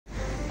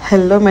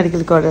Hello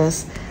medical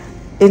coders.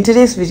 In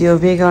today's video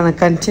we are going to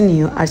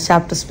continue our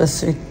chapter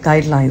specific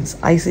guidelines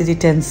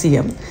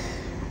ICD-10-CM.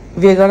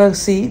 We are going to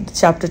see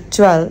chapter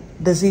 12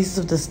 diseases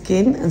of the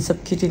skin and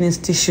subcutaneous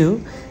tissue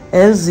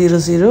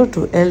L00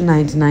 to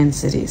L99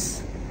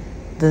 series.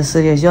 This is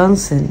Surya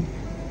Johnson,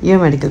 your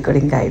medical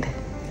coding guide.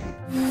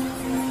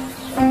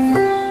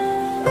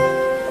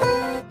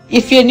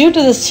 If you are new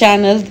to this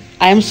channel,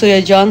 I am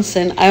Surya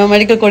Johnson. I am a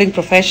medical coding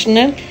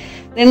professional.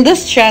 In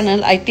this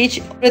channel, I teach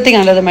everything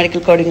under the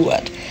medical coding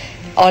word.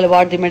 All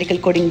about the medical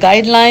coding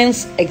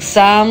guidelines,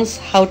 exams,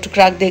 how to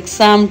crack the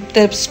exam,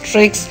 tips,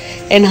 tricks,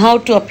 and how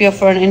to appear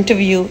for an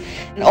interview.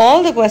 And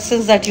all the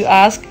questions that you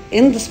ask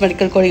in this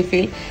medical coding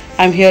field,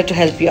 I'm here to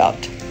help you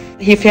out.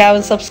 If you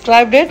haven't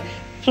subscribed yet,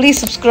 please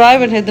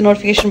subscribe and hit the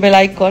notification bell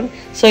icon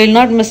so you'll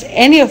not miss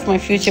any of my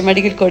future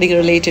medical coding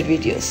related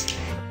videos.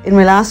 In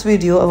my last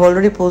video, I've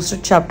already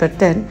posted chapter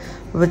 10,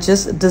 which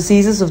is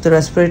diseases of the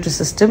respiratory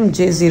system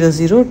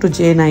J00 to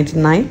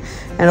J99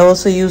 and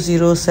also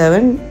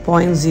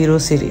U07.0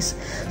 series.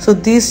 So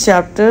these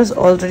chapters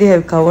already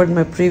have covered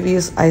my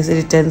previous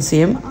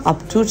ICD-10-CM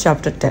up to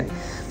chapter 10.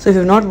 So if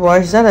you've not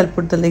watched that, I'll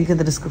put the link in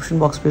the description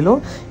box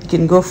below. You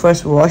can go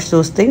first watch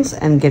those things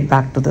and get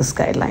back to this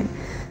guideline.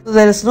 So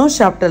there is no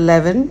chapter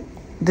 11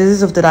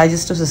 diseases of the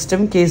digestive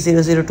system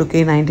K00 to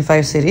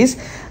K95 series.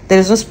 There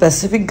is no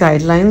specific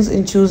guidelines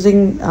in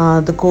choosing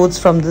the codes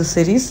from this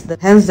series.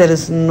 Hence, there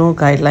is no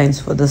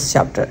guidelines for this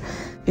chapter.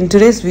 In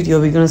today's video,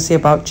 we're going to see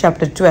about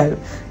chapter 12,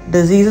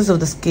 diseases of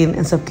the skin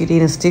and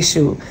subcutaneous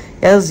tissue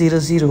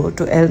L00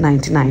 to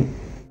L99.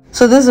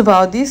 So this is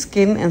about the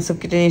skin and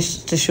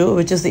subcutaneous tissue,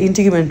 which is the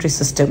integumentary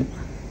system.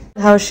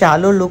 I have a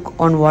shallow look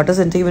on what is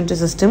integumentary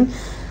system.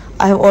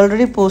 I have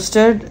already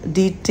posted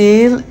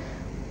detailed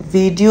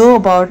video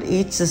about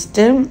each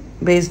system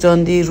based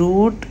on the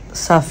root,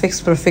 suffix,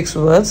 prefix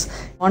words.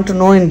 Want to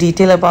know in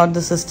detail about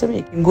the system,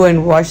 you can go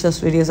and watch those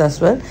videos as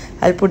well.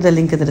 I'll put the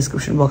link in the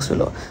description box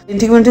below.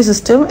 Integumentary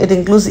system, it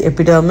includes the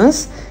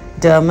epidermis,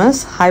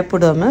 dermis,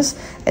 hypodermis,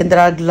 and there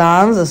are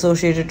glands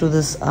associated to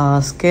this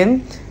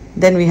skin.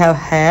 Then we have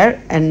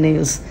hair and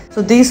nails.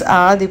 So these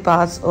are the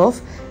parts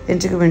of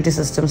integumentary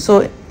system.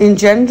 So in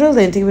general,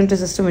 the integumentary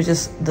system, which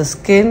is the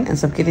skin and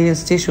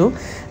subcutaneous tissue,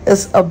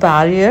 is a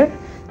barrier.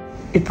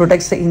 It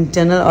protects the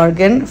internal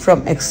organ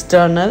from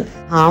external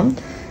harm,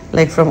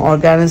 like from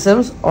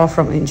organisms or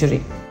from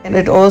injury. And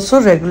it also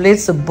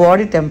regulates the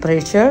body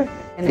temperature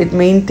and it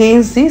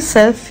maintains the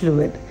cell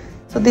fluid.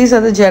 So these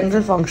are the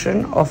general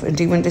function of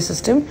integumentary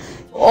system.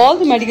 All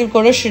the medical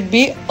coders should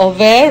be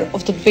aware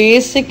of the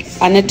basic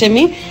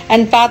anatomy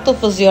and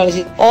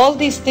pathophysiology. All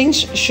these things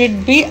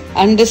should be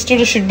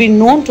understood, should be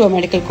known to a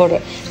medical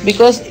coder.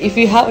 Because if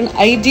you have an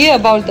idea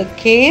about the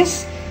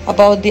case,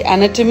 about the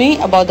anatomy,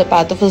 about the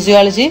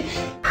pathophysiology,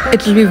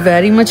 it will be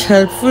very much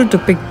helpful to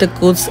pick the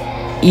codes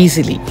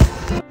easily.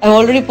 I've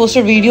already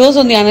posted videos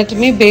on the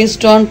anatomy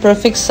based on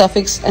prefix,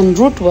 suffix and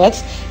root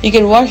words. You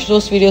can watch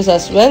those videos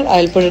as well.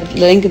 I'll put a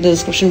link in the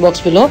description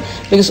box below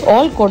because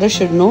all coders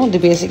should know the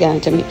basic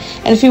anatomy.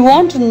 And if you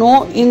want to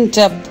know in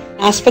depth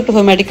aspect of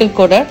a medical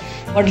coder,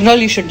 what all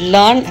you should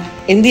learn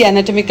in the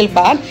anatomical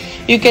part,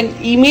 you can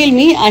email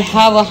me. I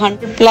have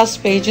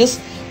 100+ pages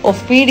of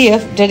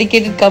PDF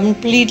dedicated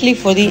completely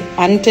for the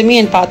anatomy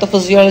and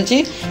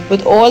pathophysiology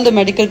with all the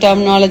medical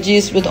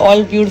terminologies, with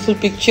all beautiful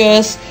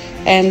pictures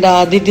and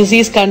the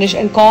disease condition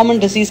and common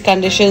disease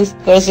conditions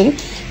in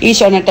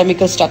each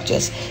anatomical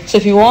structures. So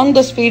if you want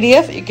this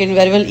PDF, you can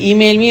very well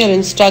email me or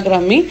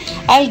Instagram me.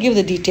 I'll give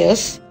the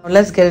details. Now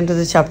let's get into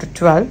the chapter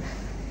 12.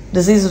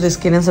 Disease of the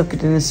skin and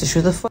subcutaneous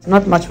tissue. The first,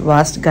 not much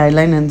vast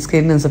guideline in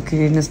skin and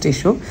subcutaneous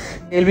tissue.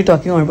 We'll be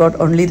talking about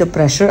only the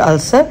pressure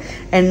ulcer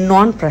and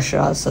non-pressure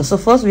ulcer. So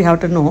first we have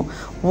to know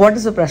what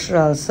is a pressure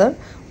ulcer,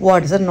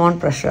 what is a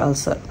non-pressure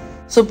ulcer.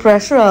 So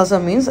pressure ulcer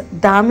means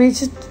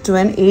damage to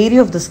an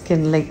area of the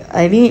skin, like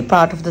any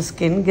part of the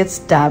skin gets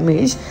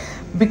damaged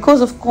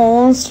because of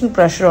constant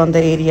pressure on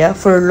the area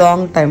for a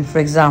long time. For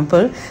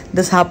example,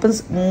 this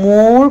happens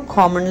more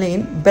commonly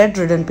in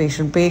bedridden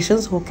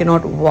patients who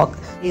cannot walk,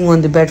 being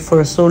on the bed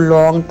for so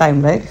long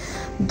time, right?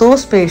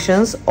 Those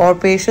patients or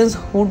patients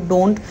who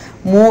don't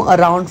move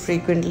around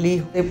frequently,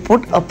 they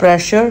put a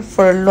pressure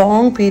for a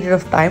long period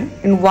of time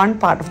in one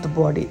part of the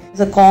body. It's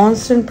a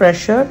constant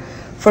pressure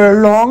for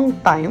a long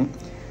time.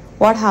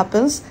 What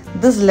happens?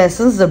 This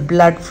lessens the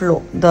blood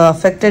flow. The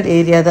affected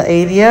area, the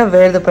area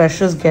where the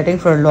pressure is getting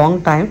for a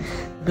long time,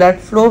 blood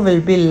flow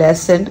will be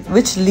lessened,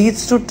 which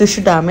leads to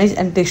tissue damage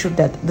and tissue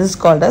death. This is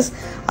called as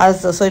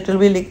ulcer. So it will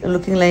be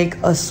looking like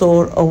a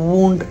sore, a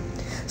wound.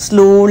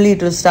 Slowly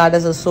it will start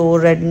as a sore,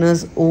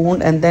 redness,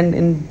 wound, and then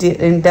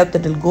in depth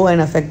it will go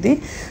and affect the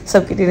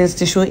subcutaneous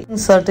tissue. In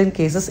certain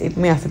cases, it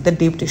may affect the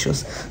deep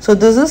tissues. So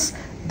this is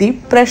the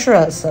pressure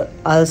ulcer.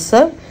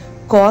 Ulcer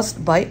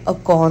caused by a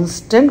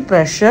constant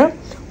pressure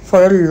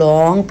for a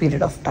long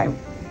period of time.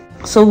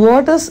 So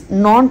what is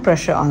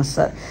non-pressure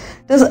ulcer?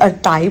 It is a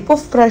type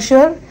of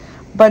pressure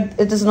but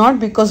it is not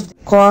because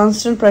of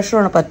constant pressure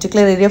on a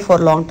particular area for a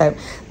long time.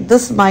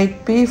 This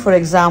might be, for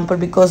example,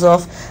 because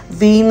of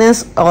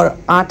venous or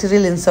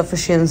arterial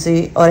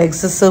insufficiency or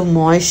excessive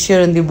moisture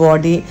in the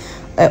body,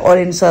 or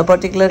in a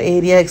particular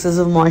area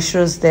excessive moisture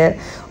is there,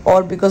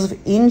 or because of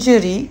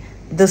injury.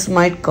 This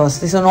might cause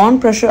this. A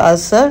non-pressure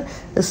ulcer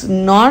is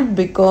not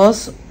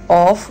because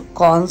of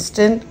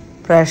constant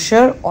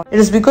pressure, or it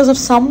is because of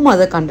some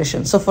other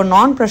condition. So for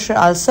non-pressure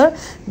ulcer,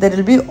 there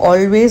will be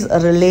always a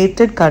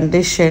related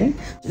condition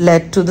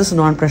led to this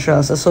non-pressure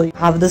ulcer. So you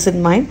have this in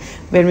mind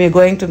when we are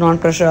going to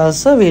non-pressure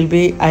ulcer.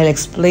 I'll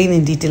explain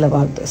in detail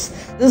about this.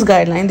 This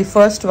guideline, the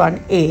first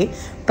one, A,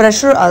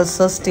 pressure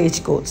ulcer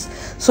stage codes.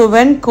 So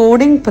when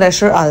coding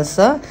pressure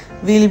ulcer,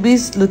 we'll be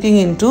looking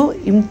into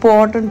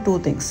important two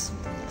things.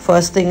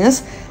 First thing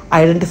is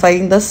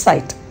identifying the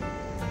site.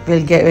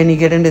 When you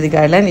get into the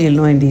guideline, you'll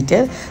know in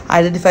detail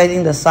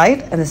identifying the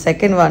site, and the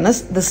second one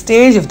is the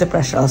stage of the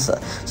pressure ulcer.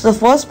 So the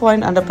first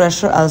point under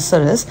pressure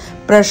ulcer is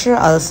pressure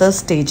ulcer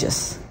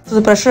stages. So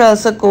the pressure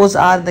ulcer codes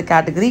are the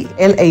category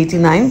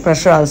L89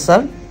 pressure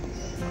ulcer.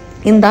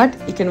 In that,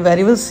 you can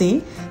very well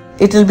see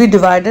it will be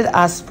divided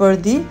as per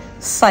the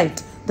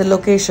site, the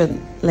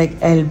location, like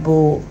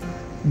elbow,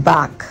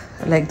 back,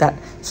 like that.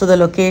 So the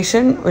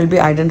location will be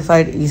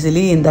identified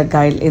easily in that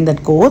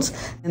codes.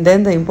 And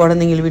then the important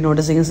thing you'll be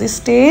noticing is the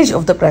stage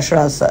of the pressure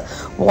ulcer.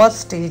 What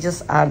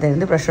stages are there in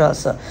the pressure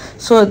ulcer?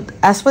 So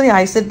as per the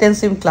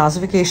ICD-10-CM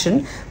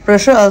classification,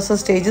 pressure ulcer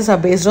stages are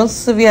based on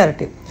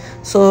severity.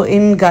 So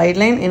in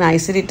guideline, in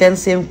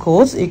ICD-10-CM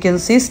codes, you can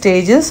see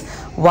stages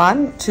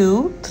 1,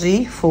 2,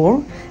 3,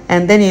 4.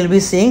 And then you'll be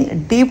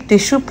seeing deep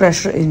tissue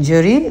pressure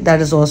injury,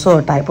 that is also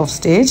a type of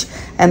stage.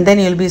 And then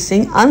you'll be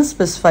seeing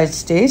unspecified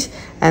stage,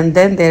 and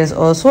then there is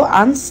also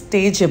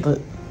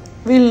unstageable.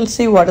 We'll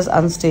see what is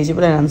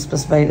unstageable and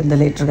unspecified in the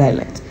later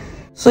guidelines.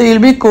 So you'll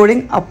be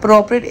coding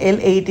appropriate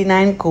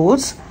L89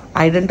 codes,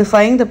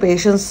 identifying the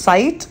patient's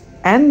site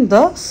and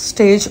the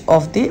stage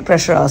of the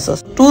pressure ulcer.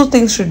 Two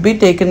things should be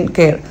taken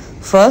care.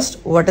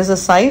 First, what is the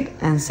site,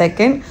 and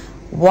second,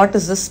 what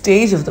is the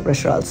stage of the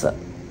pressure ulcer.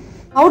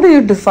 How do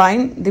you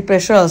define the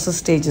pressure ulcer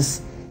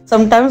stages?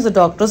 Sometimes the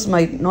doctors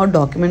might not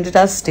document it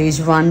as stage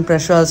 1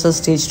 pressure ulcer,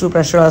 stage 2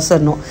 pressure ulcer.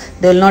 No,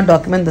 they will not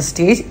document the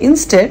stage.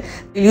 Instead,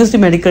 they use the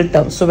medical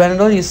terms. So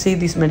whenever you see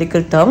these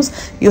medical terms,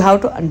 you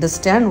have to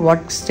understand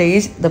what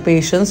stage the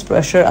patient's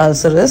pressure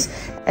ulcer is,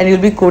 and you'll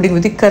be coding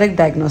with the correct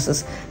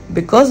diagnosis.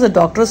 Because the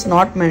doctor is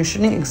not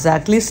mentioning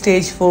exactly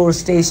stage 4,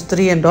 stage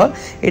 3 and all,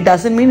 it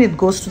doesn't mean it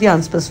goes to the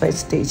unspecified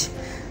stage.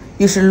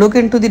 You should look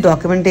into the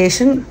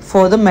documentation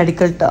for the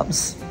medical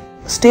terms.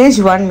 Stage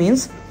 1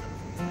 means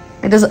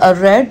it is a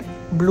red,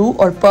 blue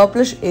or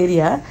purplish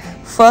area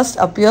first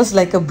appears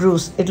like a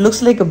bruise. It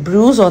looks like a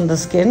bruise on the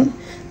skin.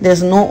 There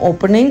is no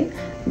opening,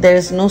 there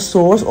is no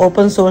sores,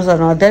 open sores are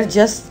not there,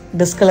 just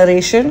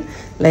discoloration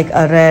like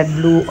a red,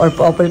 blue or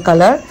purple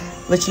color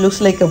which looks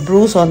like a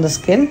bruise on the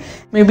skin.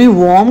 May be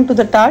warm to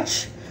the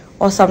touch,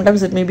 or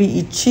sometimes it may be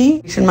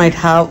itchy. Patient might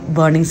have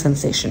burning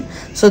sensation.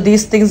 So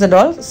these things and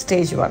all,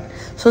 stage 1.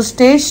 So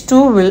stage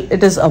 2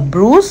 it is a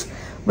bruise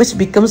which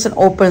becomes an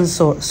open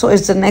sore. So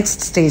it's the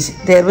next stage.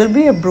 There will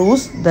be a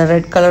bruise, the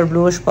red color,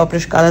 bluish,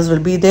 purplish colors will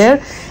be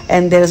there,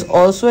 and there is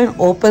also an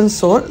open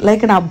sore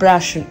like an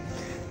abrasion.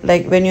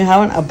 Like when you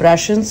have an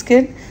abrasion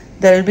skin,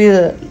 there will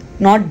be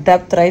not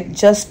depth, right,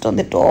 just on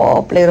the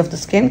top layer of the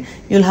skin,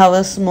 you'll have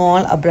a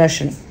small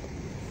abrasion.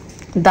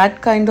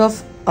 That kind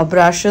of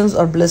abrasions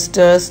or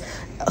blisters,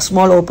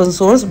 small open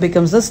sores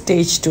becomes the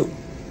stage 2.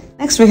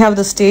 Next we have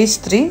the stage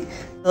 3.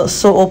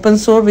 So open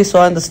sore we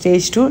saw in the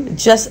stage 2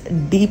 just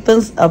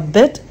deepens a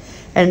bit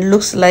and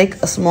looks like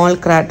a small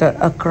crater,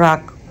 a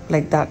crack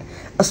like that,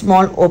 a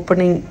small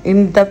opening,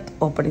 in-depth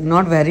opening,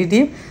 not very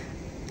deep,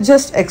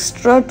 just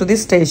extra to the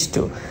stage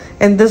 2.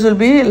 And this will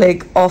be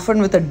like often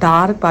with a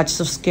dark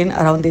patches of skin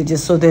around the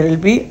edges. So there will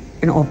be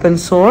an open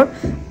sore,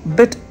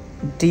 bit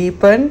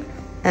deepened,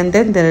 and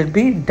then there will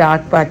be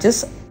dark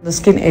patches on the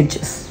skin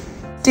edges.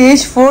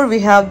 Stage 4 we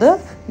have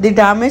the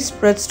damage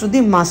spreads to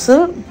the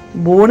muscle,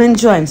 bone and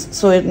joints.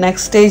 So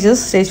next stage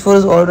is stage 4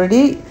 is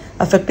already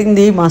affecting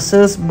the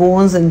muscles,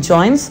 bones and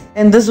joints,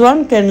 and this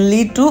one can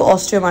lead to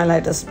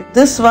osteomyelitis.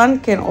 This one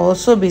can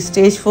also be,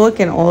 stage 4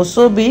 can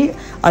also be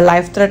a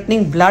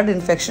life-threatening blood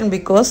infection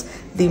because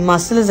the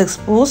muscle is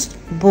exposed,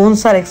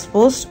 bones are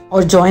exposed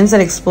or joints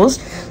are exposed.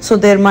 So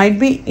there might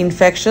be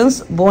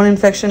infections. Bone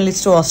infection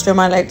leads to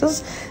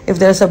osteomyelitis. If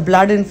there is a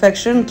blood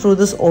infection through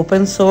this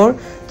open sore,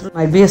 there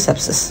might be a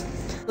sepsis.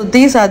 So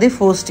these are the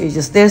 4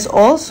 stages. There is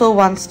also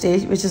one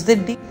stage which is the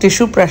deep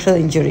tissue pressure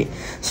injury.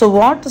 So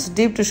what is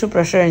deep tissue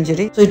pressure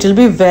injury? So it will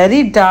be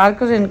very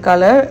darker in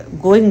color,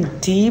 going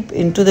deep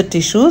into the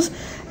tissues,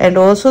 and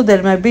also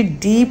there might be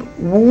deep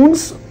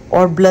wounds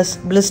or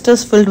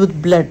blisters filled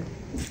with blood.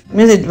 It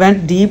means it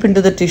went deep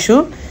into the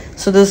tissue.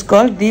 So this is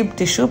called deep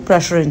tissue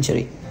pressure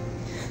injury.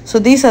 So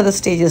these are the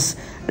stages.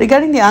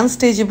 Regarding the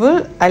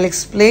unstageable, I'll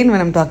explain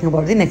when I'm talking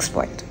about the next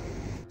point.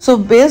 So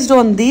based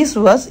on these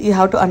words, you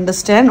have to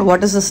understand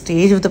what is the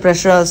stage of the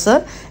pressure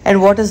ulcer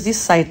and what is the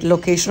site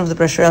location of the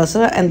pressure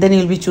ulcer, and then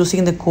you'll be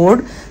choosing the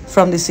code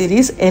from the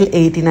series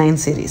L89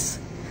 series.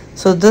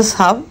 So this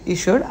how you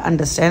should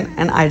understand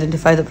and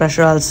identify the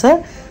pressure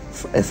ulcer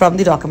from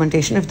the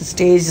documentation. If the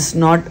stage is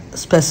not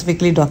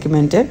specifically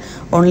documented,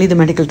 only the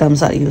medical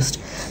terms are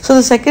used. So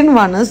the second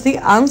one is the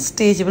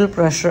unstageable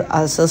pressure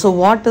ulcer. So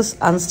what is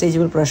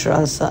unstageable pressure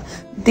ulcer?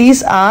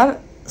 These are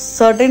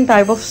certain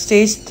type of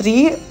stage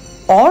 3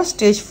 or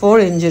stage 4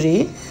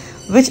 injury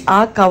which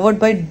are covered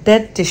by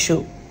dead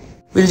tissue.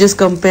 We'll just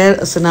compare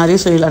a scenario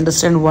so you'll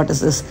understand what is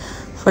this.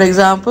 For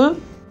example,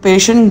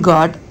 patient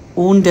got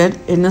wounded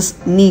in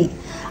his knee.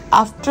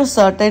 After a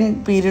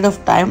certain period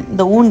of time,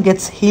 the wound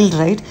gets healed,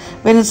 right?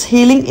 When it's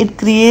healing, it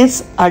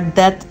creates a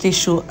dead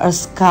tissue, a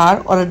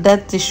scar or a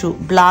dead tissue,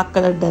 black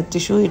color dead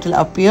tissue. It will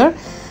appear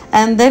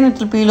and then it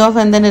will peel off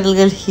and then it will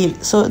get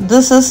healed. So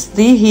this is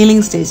the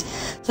healing stage.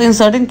 So in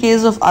certain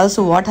cases of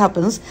ulcer, what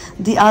happens?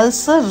 The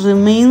ulcer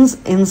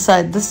remains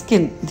inside the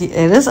skin.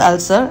 There is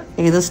ulcer,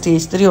 either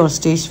stage 3 or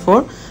stage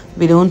 4.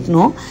 We don't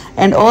know.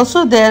 And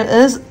also there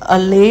is a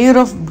layer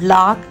of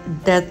black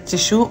dead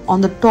tissue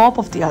on the top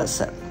of the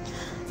ulcer.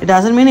 It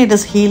doesn't mean it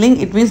is healing.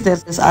 It means there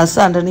is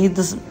ulcer underneath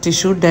this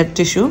tissue, dead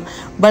tissue.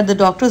 But the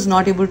doctor is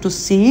not able to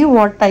see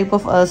what type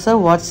of ulcer,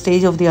 what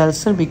stage of the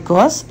ulcer,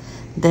 because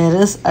there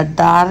is a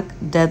dark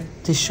dead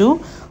tissue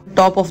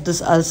top of this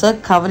ulcer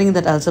covering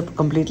that ulcer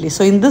completely.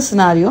 So in this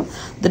scenario,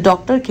 the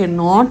doctor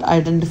cannot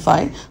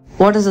identify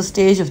what is the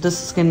stage of this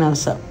skin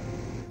ulcer.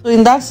 So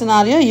in that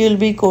scenario, you will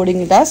be coding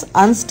it as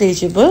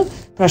unstageable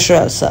pressure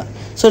ulcer.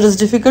 So it is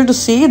difficult to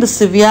see the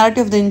severity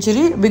of the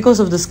injury because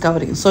of this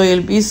covering. So you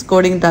will be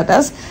coding that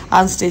as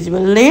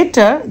unstageable.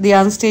 Later, the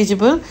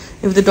unstageable,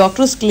 if the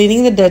doctor is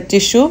cleaning the dead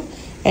tissue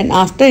and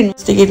after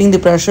investigating the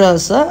pressure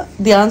ulcer,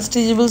 the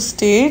unstageable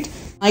state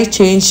might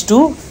change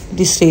to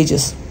the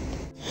stages.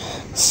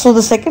 So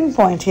the second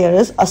point here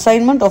is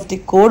assignment of the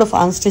code of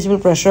unstageable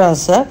pressure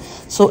ulcer.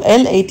 So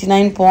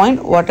L89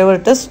 point, whatever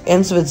it is,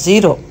 ends with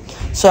 0.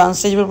 So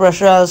unstageable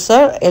pressure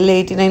ulcer,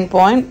 L89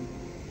 point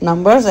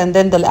numbers, and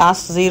then the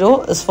last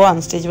 0 is for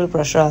unstageable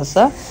pressure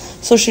ulcer.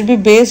 So should be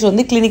based on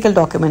the clinical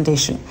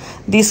documentation.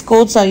 These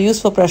codes are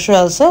used for pressure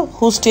ulcer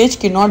whose stage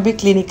cannot be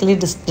clinically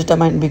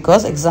determined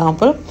because,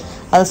 example,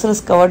 ulcer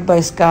is covered by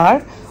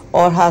scar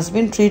or has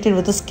been treated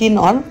with a skin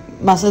or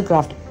muscle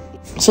graft.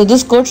 So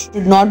this code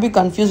should not be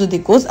confused with the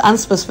code's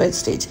unspecified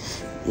stage.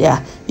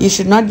 Yeah, you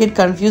should not get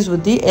confused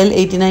with the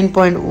L89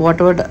 point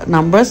whatever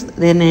numbers,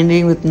 then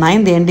ending with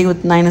 9. The ending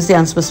with 9 is the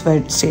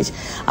unspecified stage.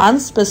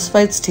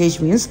 Unspecified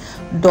stage means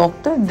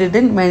doctor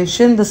didn't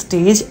mention the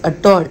stage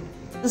at all.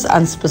 This is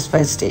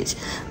unspecified stage.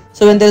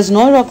 So when there is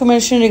no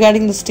documentation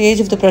regarding the stage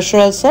of the pressure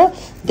ulcer,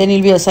 then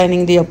you'll be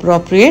assigning the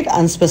appropriate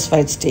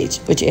unspecified stage,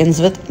 which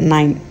ends with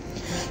 9.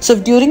 So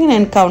if during an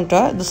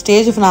encounter, the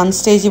stage of an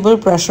unstageable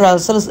pressure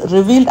ulcer is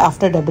revealed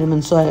after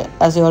debridement. So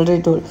as I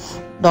already told,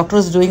 doctor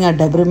is doing a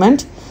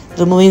debridement,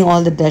 removing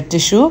all the dead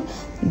tissue.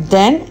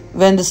 Then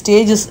when the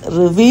stage is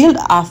revealed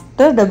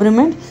after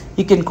debridement,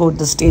 you can code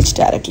the stage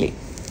directly.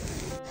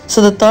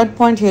 So the third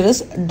point here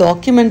is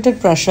documented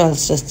pressure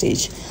ulcer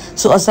stage.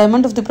 So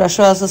assignment of the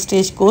pressure ulcer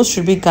stage codes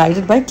should be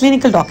guided by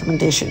clinical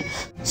documentation.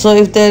 So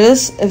if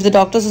the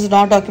doctor is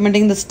not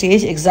documenting the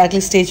stage,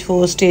 exactly stage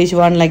 4, stage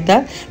 1 like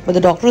that, but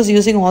the doctor is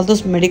using all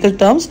those medical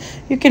terms,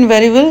 you can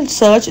very well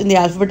search in the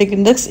alphabetic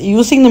index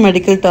using the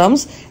medical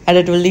terms and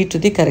it will lead to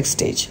the correct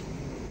stage.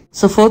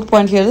 So fourth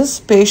point here is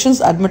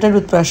patients admitted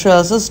with pressure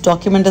ulcers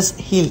document as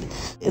healed.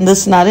 In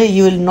this scenario,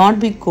 you will not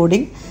be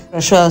coding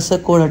pressure ulcer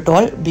code at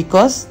all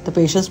because the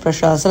patient's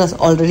pressure ulcer has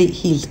already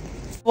healed.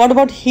 What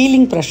about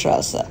healing pressure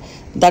ulcer?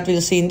 That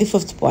we'll see in the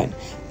fifth point.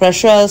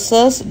 Pressure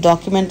ulcers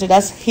documented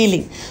as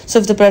healing. So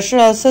if the pressure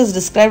ulcer is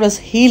described as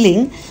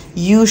healing,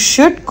 you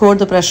should code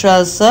the pressure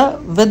ulcer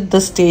with the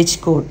stage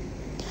code.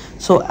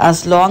 So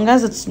as long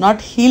as it's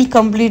not healed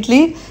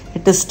completely,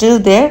 it is still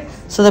there.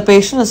 So the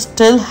patient is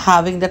still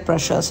having that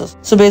pressure ulcer.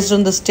 So based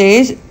on the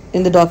stage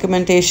in the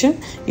documentation,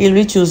 you'll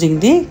be choosing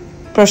the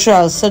pressure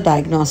ulcer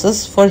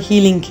diagnosis for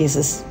healing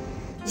cases.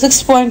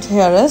 Sixth point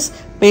here is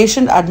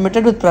patient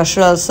admitted with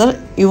pressure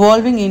ulcer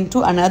evolving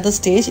into another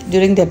stage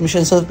during the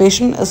admission. So the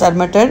patient is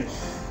admitted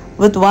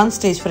with one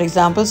stage, for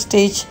example,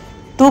 stage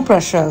 2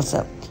 pressure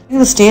ulcer. In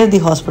the stay at the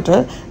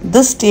hospital,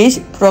 this stage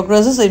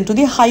progresses into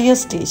the higher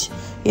stage.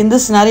 In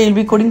this scenario, you'll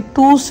be coding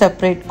 2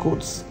 separate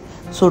codes.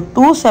 So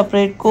 2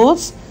 separate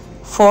codes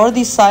for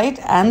the site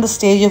and the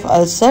stage of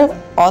ulcer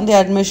on the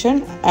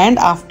admission and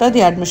after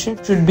the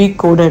admission should be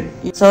coded.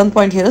 Seventh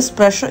point here is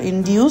pressure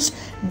induced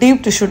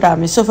deep tissue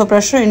damage. So for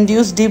pressure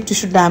induced deep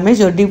tissue damage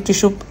or deep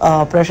tissue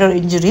pressure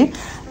injury,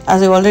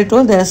 as I already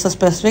told, there is a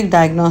specific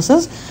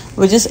diagnosis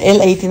which is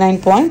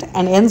L89 point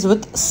and ends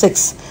with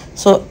 6.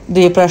 So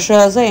the pressure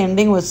ulcer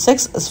ending with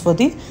 6 is for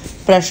the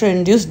pressure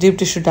induced deep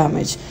tissue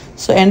damage.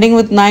 So ending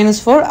with 9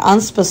 is for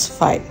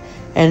unspecified.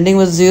 Ending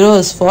with 0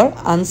 is for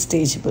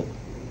unstageable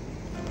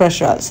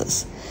pressure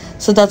ulcers.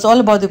 So that's all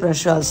about the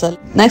pressure ulcer.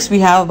 Next we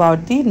have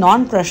about the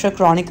non-pressure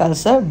chronic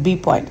ulcer, B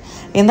point.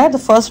 In that, the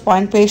first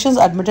point, patients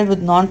admitted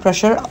with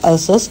non-pressure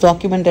ulcers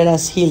documented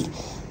as healed.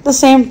 The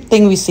same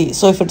thing we see.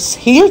 So if it's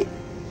healed,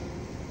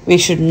 we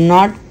should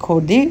not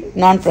code the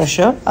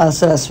non-pressure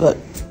ulcer as well.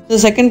 The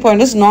second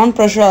point is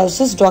non-pressure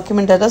ulcers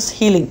documented as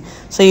healing.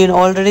 So you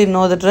already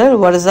know the drill.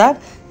 What is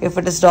that? If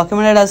it is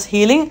documented as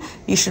healing,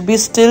 you should be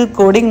still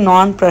coding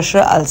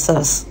non-pressure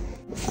ulcers.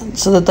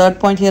 So the third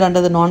point here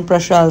under the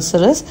non-pressure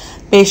ulcer is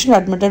patient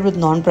admitted with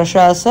non-pressure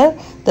ulcer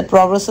that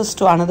progresses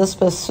to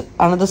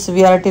another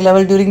severity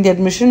level during the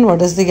admission.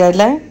 What is the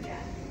guideline?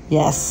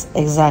 Yes,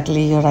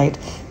 exactly, you're right.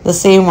 The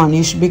same one.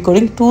 You should be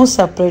coding 2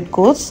 separate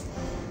codes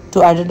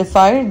to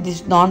identify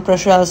the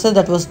non-pressure ulcer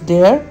that was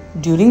there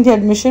during the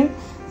admission,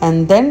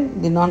 and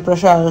then the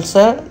non-pressure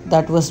ulcer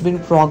that was being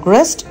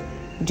progressed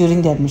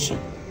during the admission.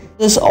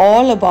 This is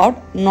all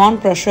about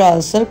non-pressure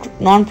ulcer,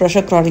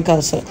 non-pressure chronic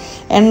ulcer.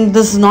 And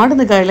this is not in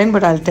the guideline,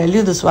 but I'll tell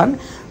you this one.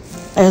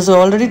 As I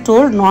already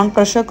told,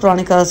 non-pressure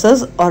chronic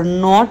ulcers are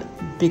not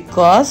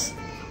because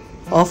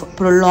of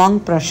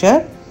prolonged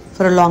pressure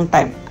for a long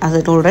time, as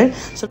I told, right?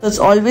 So it's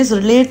always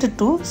related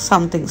to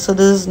something. So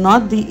this is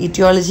not the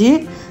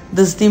etiology,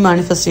 this is the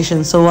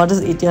manifestation. So what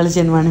is etiology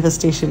and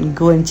manifestation?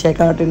 Go and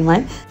check out in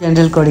my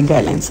general coding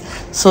guidelines.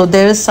 So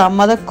there is some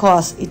other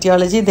cause.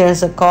 Etiology, there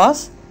is a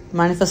cause.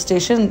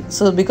 Manifestation,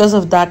 so because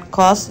of that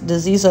cause,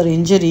 disease or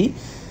injury,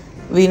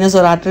 venous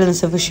or arterial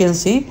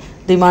insufficiency,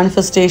 the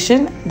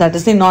manifestation, that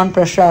is the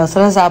non-pressure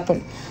ulcer, has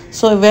happened.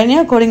 So when you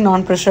are coding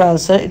non-pressure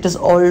ulcer, it is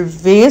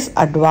always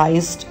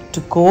advised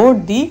to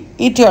code the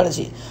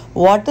etiology.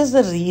 What is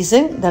the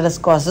reason that has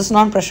caused this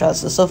non-pressure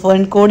ulcer? So for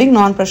encoding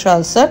non-pressure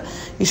ulcer,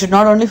 you should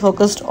not only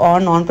focus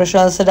on non-pressure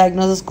ulcer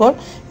diagnosis code,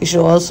 you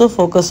should also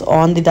focus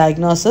on the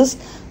diagnosis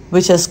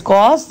which has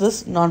caused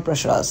this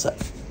non-pressure ulcer.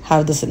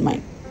 Have this in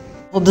mind.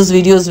 Hope this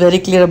video is very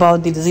clear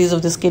about the disease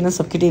of the skin and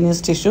subcutaneous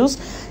tissues.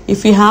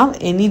 If you have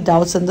any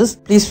doubts in this,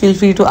 please feel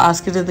free to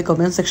ask it in the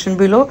comment section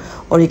below,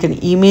 or you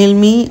can email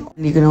me.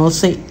 You can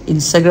also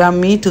Instagram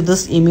me to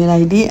this email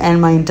ID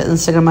and my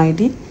Instagram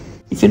ID.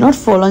 If you're not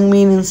following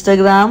me in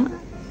Instagram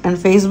and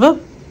Facebook,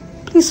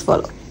 please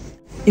follow.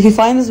 If you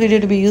find this video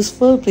to be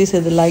useful, please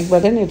hit the like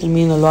button. It will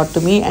mean a lot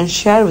to me, and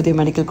share with your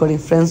medical coding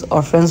friends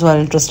or friends who are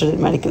interested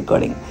in medical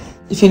coding.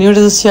 If you're new to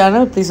this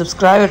channel, please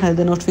subscribe and hit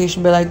the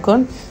notification bell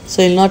icon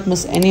so you'll not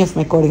miss any of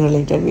my coding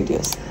related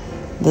videos.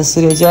 This is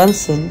Surya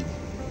Johnson,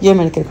 your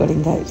medical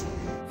coding guide.